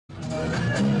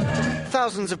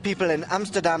Thousands of people in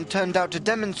Amsterdam turned out to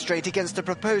demonstrate against the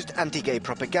proposed anti-gay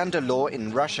propaganda law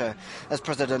in Russia as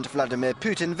President Vladimir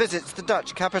Putin visits the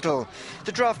Dutch capital.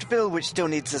 The draft bill, which still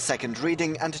needs a second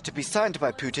reading and to be signed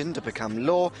by Putin to become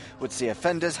law, would see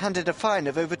offenders handed a fine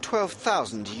of over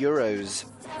 €12,000.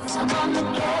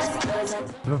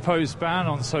 The proposed ban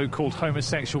on so-called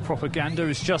homosexual propaganda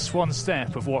is just one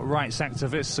step of what rights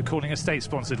activists are calling a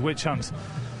state-sponsored witch hunt.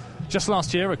 Just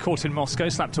last year, a court in Moscow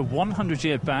slapped a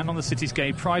 100-year ban on the city's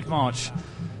gay pride march.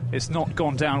 It's not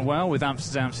gone down well with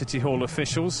Amsterdam City Hall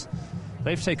officials.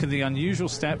 They've taken the unusual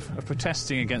step of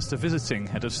protesting against a visiting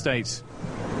head of state.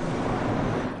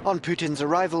 On Putin's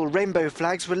arrival, rainbow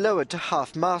flags were lowered to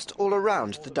half-mast all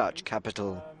around the Dutch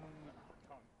capital.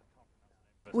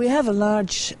 We have a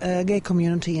large gay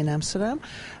community in Amsterdam,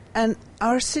 and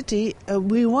our city,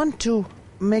 we want to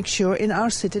make sure in our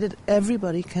city that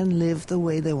everybody can live the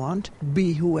way they want,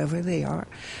 be whoever they are.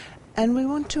 And we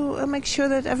want to make sure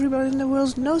that everybody in the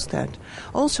world knows that,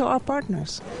 also our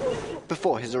partners.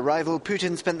 Before his arrival,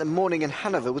 Putin spent the morning in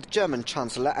Hanover with German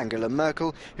Chancellor Angela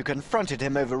Merkel, who confronted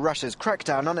him over Russia's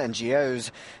crackdown on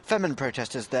NGOs. Femen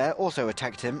protesters there also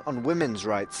attacked him on women's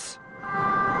rights.